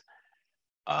audience.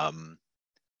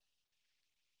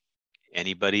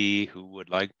 Anybody who would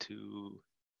like to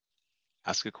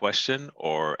ask a question,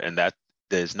 and that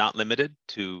is not limited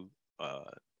to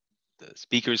the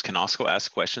speakers can also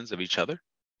ask questions of each other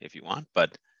if you want,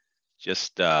 but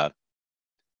just either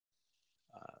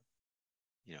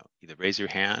raise your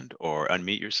hand or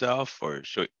unmute yourself or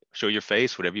show your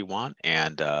face, whatever you want,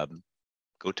 and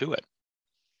go to it.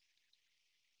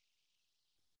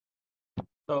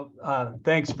 So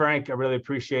thanks, Frank. I really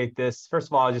appreciate this. First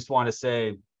of all, I just want to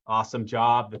say awesome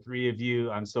job, the three of you.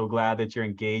 I'm so glad that you're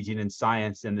engaging in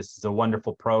science, and this is a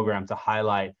wonderful program to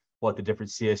highlight what the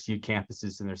different CSU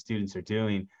campuses and their students are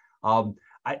doing.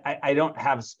 I don't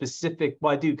have a specific,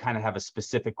 well, I do kind of have a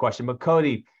specific question, but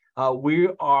Cody, we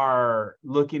are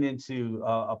looking into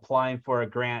applying for a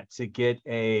grant to get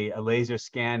a laser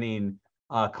scanning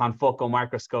confocal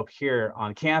microscope here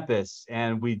on campus.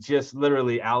 And we just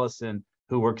literally, Allison,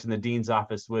 who works in the dean's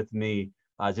office with me,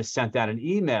 just sent out an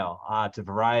email to a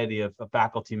variety of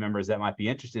faculty members that might be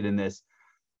interested in this.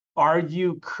 Are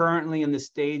you currently in the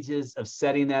stages of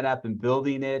setting that up and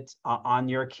building it on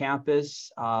your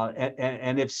campus?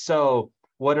 And if so,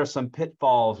 what are some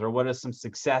pitfalls or what are some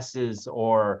successes,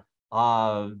 or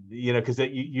because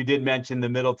you did mention the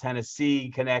Middle Tennessee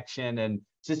connection, and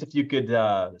just if you could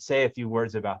say a few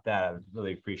words about that, I would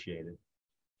really appreciate it.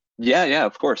 Yeah,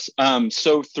 of course.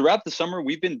 So throughout the summer,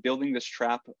 we've been building this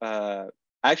trap.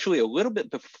 Actually, a little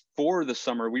bit before the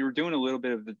summer, we were doing a little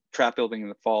bit of the trap building in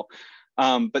the fall.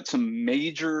 But some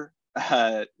major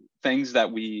things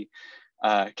that we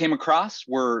came across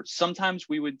were sometimes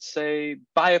we would say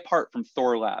buy a part from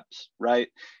Thor Labs, right?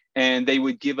 And they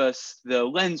would give us the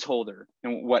lens holder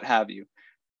and what have you,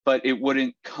 but it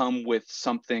wouldn't come with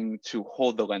something to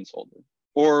hold the lens holder.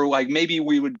 Or like maybe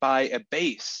we would buy a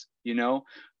base,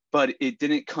 but it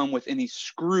didn't come with any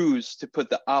screws to put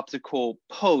the optical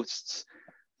posts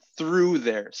through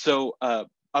there. So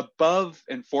above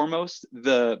and foremost,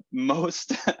 the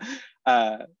most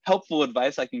helpful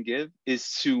advice I can give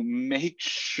is to make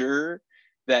sure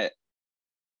that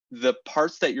the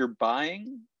parts that you're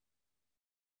buying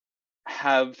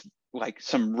have like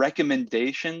some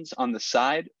recommendations on the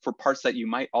side for parts that you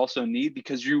might also need,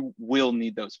 because you will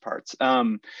need those parts.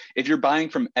 If you're buying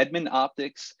from Edmund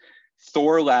Optics,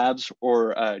 Thor Labs,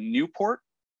 or Newport,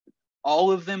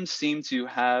 all of them seem to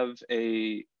have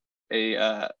a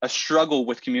struggle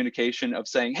with communication of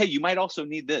saying, hey, you might also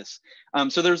need this.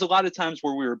 So there's a lot of times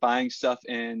where we were buying stuff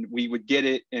and we would get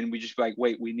it and we just be like,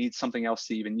 wait, we need something else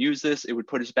to even use this. It would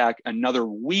put us back another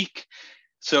week.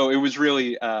 So it was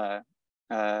really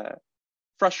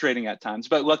frustrating at times,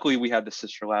 but luckily we had the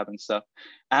sister lab and stuff.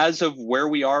 As of where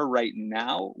we are right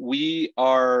now, we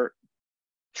are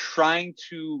trying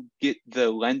to get the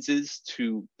lenses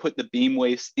to put the beam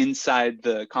waist inside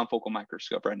the confocal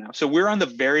microscope right now. So we're on the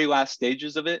very last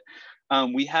stages of it.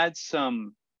 We had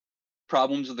some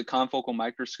problems with the confocal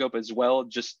microscope as well,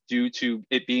 just due to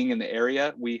it being in the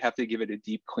area. We have to give it a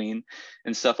deep clean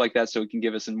and stuff like that so it can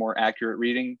give us a more accurate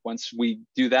reading. Once we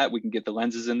do that, we can get the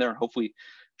lenses in there and hopefully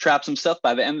trap some stuff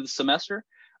by the end of the semester.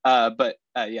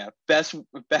 Yeah,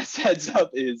 best heads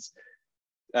up is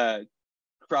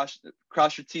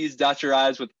cross your T's, dot your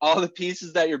I's with all the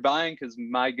pieces that you're buying, because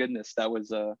my goodness, that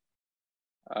was a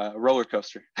roller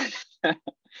coaster.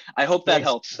 I hope that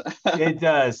helps. It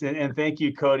does. And thank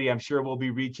you, Cody. I'm sure we'll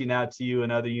be reaching out to you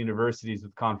and other universities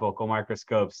with confocal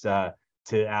microscopes to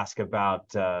ask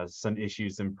about some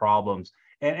issues and problems.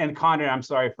 And Connor, I'm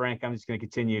sorry, Frank, I'm just going to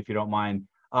continue if you don't mind.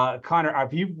 Connor,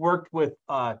 have you worked with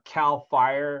CAL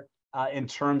FIRE in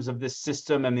terms of this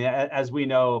system? I mean, as we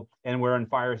know, and we're in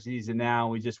fire season now,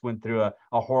 we just went through a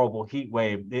horrible heat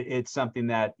wave. It's something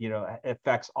that,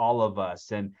 affects all of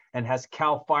us. And has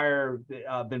CAL FIRE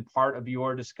been part of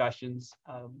your discussions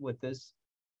with this?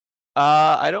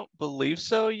 I don't believe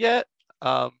so yet.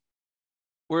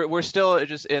 We're still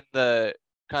just in the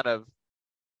kind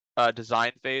of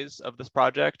design phase of this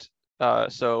project.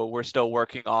 So we're still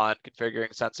working on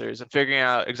configuring sensors and figuring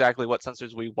out exactly what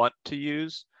sensors we want to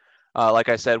use. Like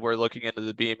I said, we're looking into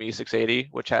the BME 680,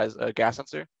 which has a gas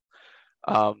sensor.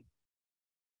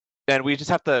 And we just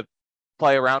have to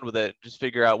play around with it and just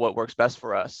figure out what works best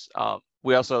for us.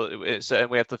 we also, and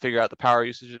we have to figure out the power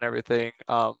usage and everything.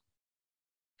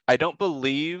 I don't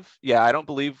believe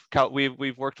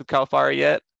we've worked with CAL FIRE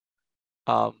yet,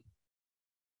 but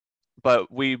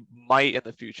we might in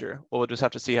the future. We'll just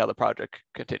have to see how the project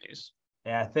continues.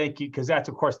 Yeah, thank you, because that's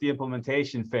of course the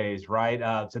implementation phase,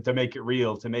 right? To make it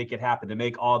real, to make it happen, to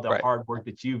make all the hard work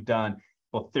that you've done,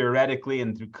 both theoretically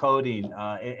and through coding,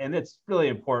 and it's really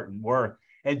important work.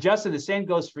 And Justin, the same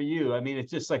goes for you. I mean,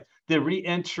 it's just like the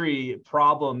re-entry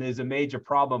problem is a major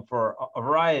problem for a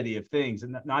variety of things,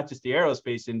 and not just the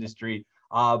aerospace industry,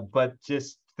 but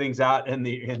just things out in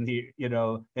the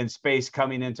in space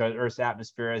coming into Earth's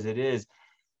atmosphere as it is.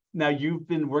 Now, you've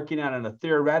been working on a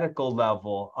theoretical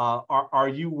level. Are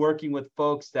you working with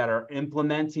folks that are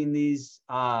implementing these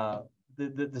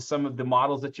some of the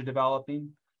models that you're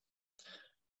developing?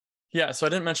 Yeah, so I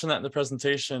didn't mention that in the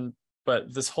presentation,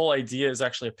 but this whole idea is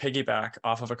actually a piggyback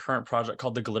off of a current project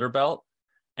called the Glitter Belt.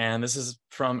 And this is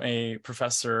from a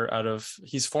professor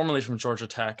he's formerly from Georgia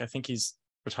Tech. I think he's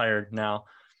retired now,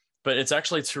 but it's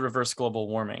actually to reverse global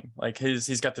warming. Like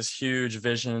he's got this huge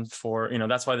vision for,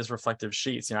 that's why there's reflective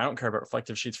sheets. I don't care about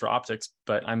reflective sheets for optics,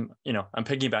 but I'm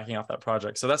piggybacking off that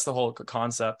project. So that's the whole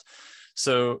concept.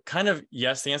 So kind of,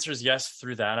 yes, the answer is yes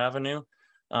through that avenue.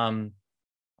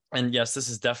 And yes, this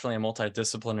is definitely a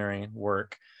multidisciplinary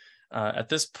work. At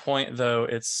this point, though,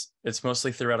 it's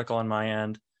mostly theoretical on my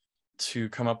end to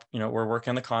come up, we're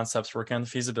working on the concepts, working on the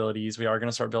feasibilities. We are going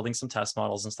to start building some test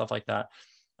models and stuff like that.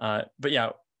 But yeah,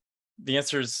 the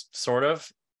answer is sort of,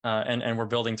 and we're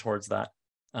building towards that.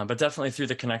 But definitely through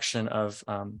the connection of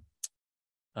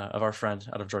our friend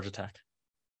out of Georgia Tech.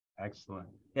 Excellent.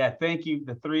 Yeah, thank you,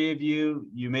 the three of you.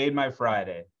 You made my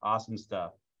Friday. Awesome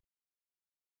stuff.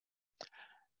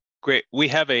 Great. We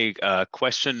have a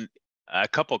question, a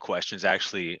couple questions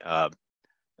actually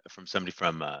from somebody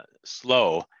from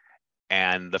SLO.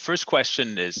 And the first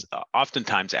question is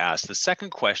oftentimes asked. The second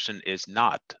question is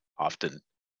not often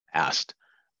asked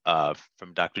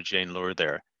from Dr. Jane Lure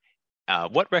there.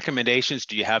 What recommendations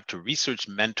do you have to research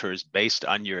mentors based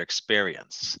on your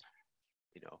experience?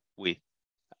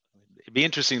 It'd be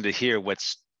interesting to hear what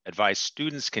advice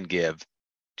students can give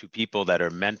to people that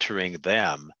are mentoring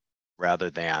them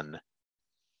rather than,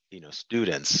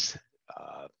 students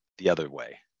the other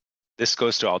way. This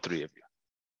goes to all three of you.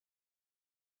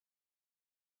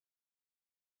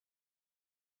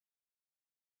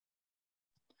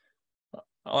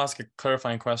 I'll ask a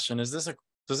clarifying question. Is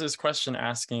this question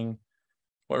asking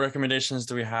what recommendations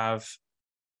do we have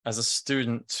as a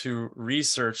student to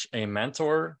research a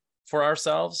mentor for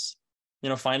ourselves?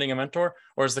 Finding a mentor,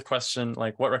 or is the question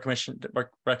like what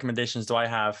recommendations do I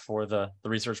have for the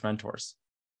research mentors?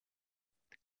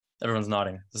 Everyone's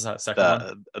nodding. This is that second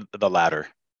one? The latter.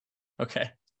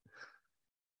 Okay.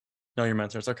 Know your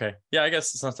mentors. Okay. Yeah, I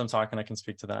guess since I'm talking, I can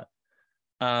speak to that.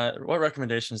 What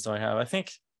recommendations do I have? I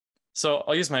think, so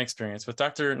I'll use my experience with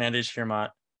Dr. Nandesh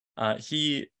Hirmat.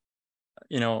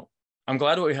 I'm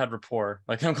glad that we had rapport.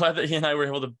 Like, I'm glad that he and I were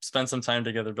able to spend some time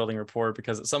together building rapport,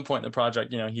 because at some point in the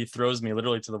project, he throws me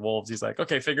literally to the wolves. He's like,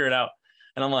 okay, figure it out.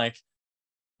 And I'm like,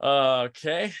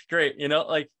 okay, great.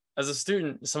 Like as a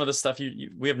student, some of the stuff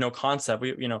we have no concept.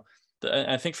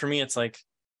 I think for me, it's like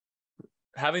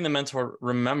having the mentor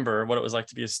remember what it was like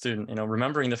to be a student,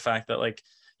 remembering the fact that like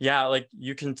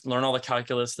you can learn all the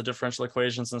calculus, the differential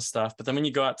equations and stuff. But then when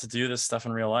you go out to do this stuff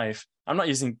in real life, I'm not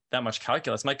using that much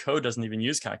calculus. My code doesn't even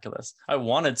use calculus. I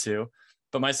wanted to,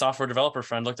 but my software developer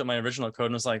friend looked at my original code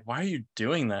and was like, why are you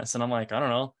doing this? And I'm like, I don't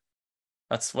know.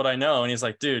 That's what I know. And he's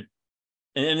like, dude,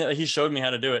 and he showed me how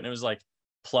to do it. And it was like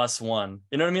 +1,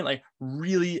 you know what I mean? Like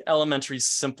really elementary,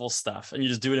 simple stuff. And you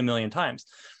just do it a million times.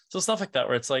 So stuff like that,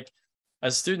 where it's like,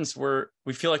 as students,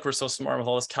 we feel like we're so smart with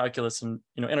all this calculus and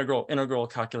integral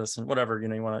calculus and whatever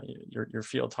your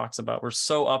field talks about. We're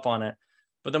so up on it,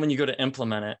 but then when you go to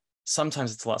implement it,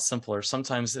 sometimes it's a lot simpler.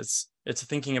 Sometimes it's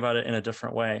thinking about it in a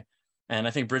different way. And I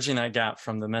think bridging that gap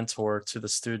from the mentor to the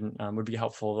student would be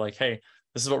helpful. Like, hey,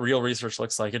 this is what real research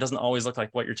looks like. It doesn't always look like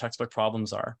what your textbook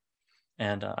problems are.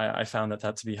 And I found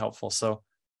that to be helpful. So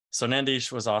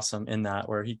Nandesh was awesome in that,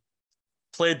 where he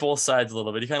played both sides a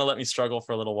little bit. He kind of let me struggle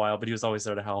for a little while, but he was always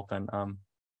there to help. And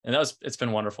it's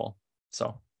been wonderful.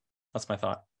 So that's my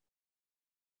thought.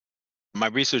 My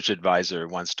research advisor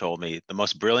once told me the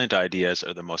most brilliant ideas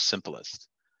are the most simplest.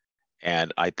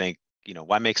 And I think,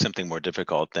 why make something more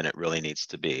difficult than it really needs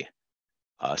to be?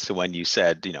 So when you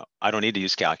said, I don't need to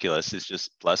use calculus, it's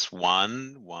just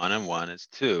 +1, 1 and 1 is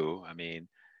 2. I mean,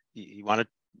 you want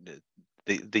to,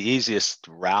 the easiest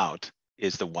route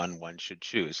is the one should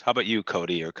choose. How about you,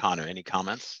 Cody or Connor? Any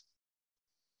comments?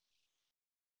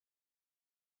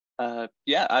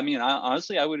 Yeah, I mean,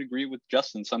 honestly, I would agree with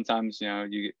Justin. Sometimes, you know,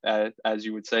 you as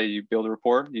you would say, you build a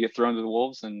rapport, you get thrown to the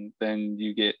wolves, and then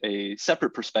you get a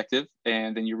separate perspective,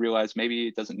 and then you realize maybe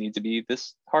it doesn't need to be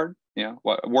this hard. You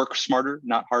know, work smarter,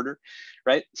 not harder,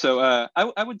 right? So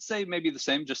I would say maybe the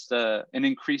same, just an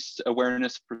increased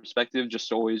awareness perspective.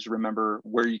 Just always remember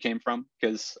where you came from,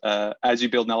 because as you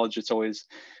build knowledge, it's always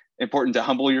important to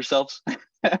humble yourselves,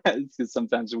 because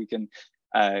sometimes we can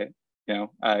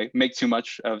make too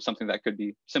much of something that could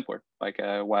be simpler, like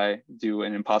why do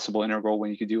an impossible integral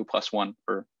when you could do a +1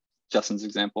 for Justin's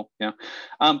example.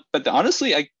 But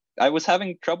honestly, I was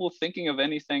having trouble thinking of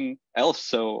anything else,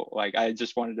 so like I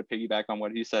just wanted to piggyback on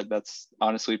what he said. That's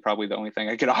honestly probably the only thing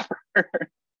I could offer.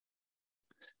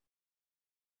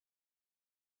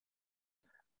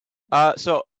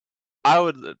 So I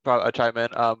would probably chime in.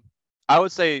 I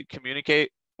would say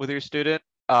communicate with your student.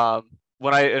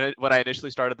 When I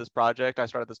initially started this project, I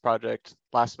started this project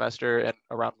last semester in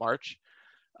around March.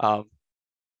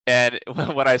 And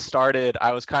when I started,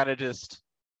 I was kind of just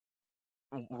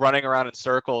running around in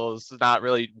circles, not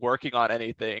really working on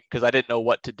anything because I didn't know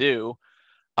what to do.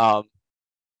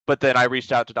 But then I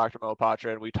reached out to Dr.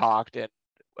 Mohapatra and we talked, and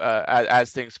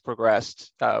as things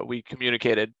progressed, we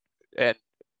communicated and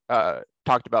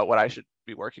talked about what I should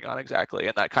be working on exactly,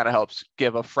 and that kind of helps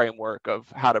give a framework of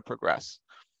how to progress.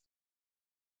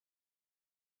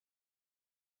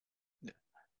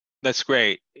 That's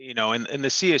great. You know, in the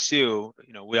CSU,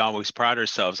 you know, we always pride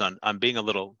ourselves on being a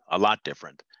lot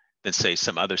different than say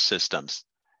some other systems.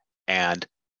 And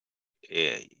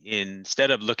instead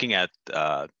of looking at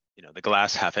you know, the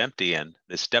glass half empty and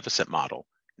this deficit model,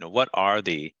 you know, what are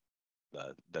the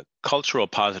cultural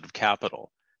positive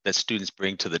capital that students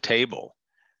bring to the table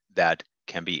that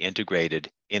can be integrated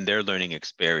in their learning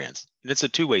experience? And it's a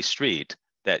two-way street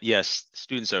that, yes,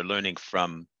 students are learning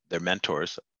from their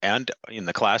mentors and in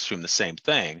the classroom the same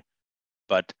thing,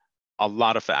 but a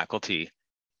lot of faculty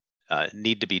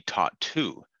need to be taught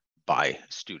too by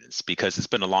students, because it's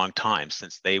been a long time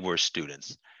since they were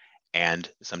students. And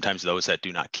sometimes those that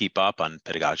do not keep up on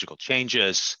pedagogical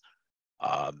changes,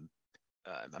 I'm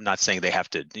not saying they have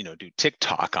to, you know, do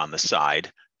TikTok on the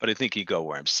side, but I think you go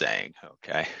where I'm saying,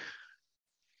 okay?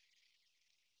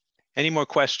 Any more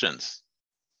questions?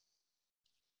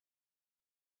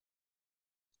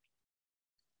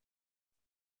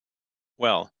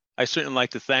 Well, I certainly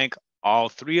like to thank all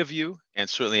three of you and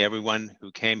certainly everyone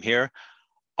who came here.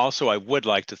 Also, I would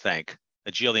like to thank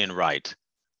Jillian Wright,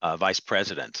 Vice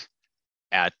President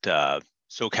at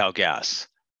SoCalGas,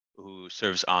 who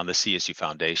serves on the CSU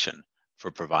Foundation,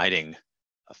 for providing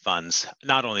funds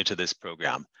not only to this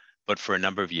program, but for a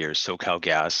number of years,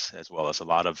 SoCalGas, as well as a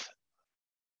lot of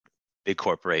big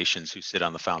corporations who sit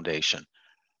on the foundation,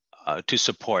 to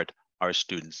support our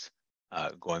students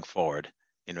going forward.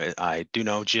 You know, I do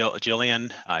know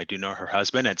Jillian, I do know her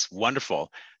husband. It's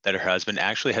wonderful that her husband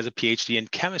actually has a PhD in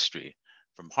chemistry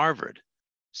from Harvard.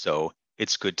 So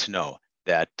it's good to know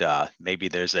that maybe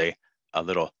there's a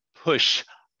little push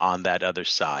on that other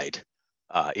side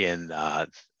in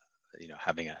you know,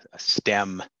 having a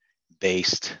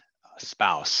STEM-based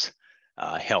spouse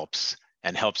helps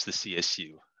the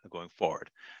CSU going forward.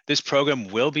 This program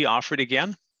will be offered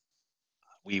again.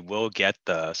 We will get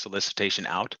the solicitation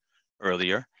out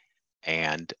earlier,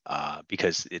 and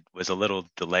because it was a little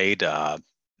delayed,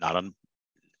 not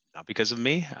because of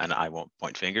me, and I won't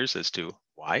point fingers as to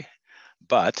why,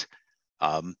 but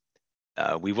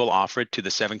we will offer it to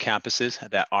the 7 campuses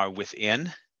that are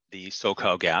within the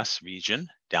SoCalGas region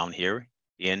down here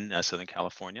in Southern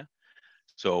California.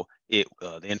 So the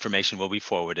information will be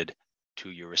forwarded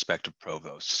to your respective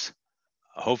provosts,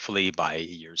 hopefully by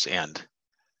year's end.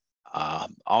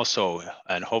 Also,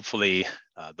 and hopefully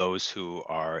those who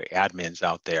are admins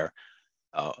out there,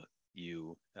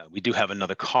 we do have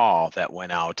another call that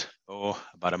went out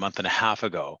about a month and a half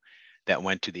ago that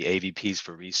went to the AVPs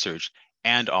for research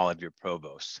and all of your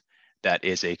provosts. That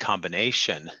is a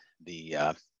combination,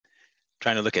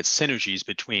 trying to look at synergies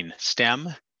between STEM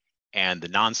and the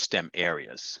non-STEM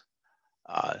areas.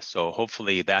 So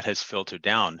hopefully that has filtered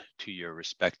down to your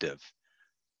respective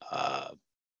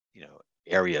you know,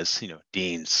 areas, you know,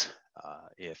 deans.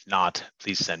 If not,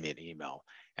 please send me an email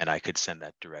and I could send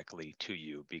that directly to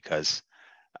you, because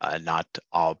not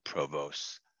all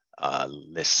provosts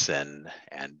listen,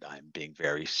 and I'm being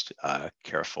very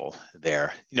careful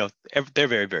there. You know, they're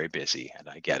very, very busy, and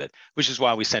I get it, which is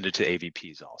why we send it to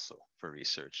AVPs also for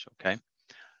research, okay?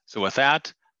 So with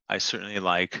that, I certainly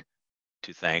like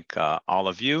to thank all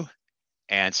of you,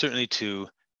 and certainly to,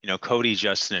 you know, Cody,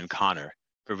 Justin, and Connor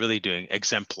for really doing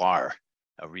exemplar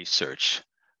research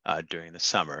during the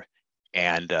summer,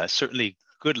 and certainly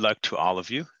good luck to all of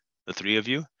you, the three of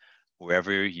you,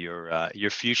 wherever your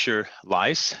future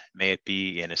lies. May it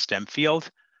be in a STEM field,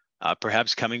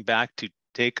 perhaps coming back to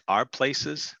take our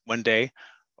places one day,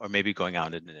 or maybe going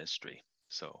out in industry.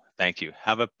 So thank you.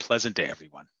 Have a pleasant day,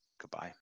 everyone. Goodbye.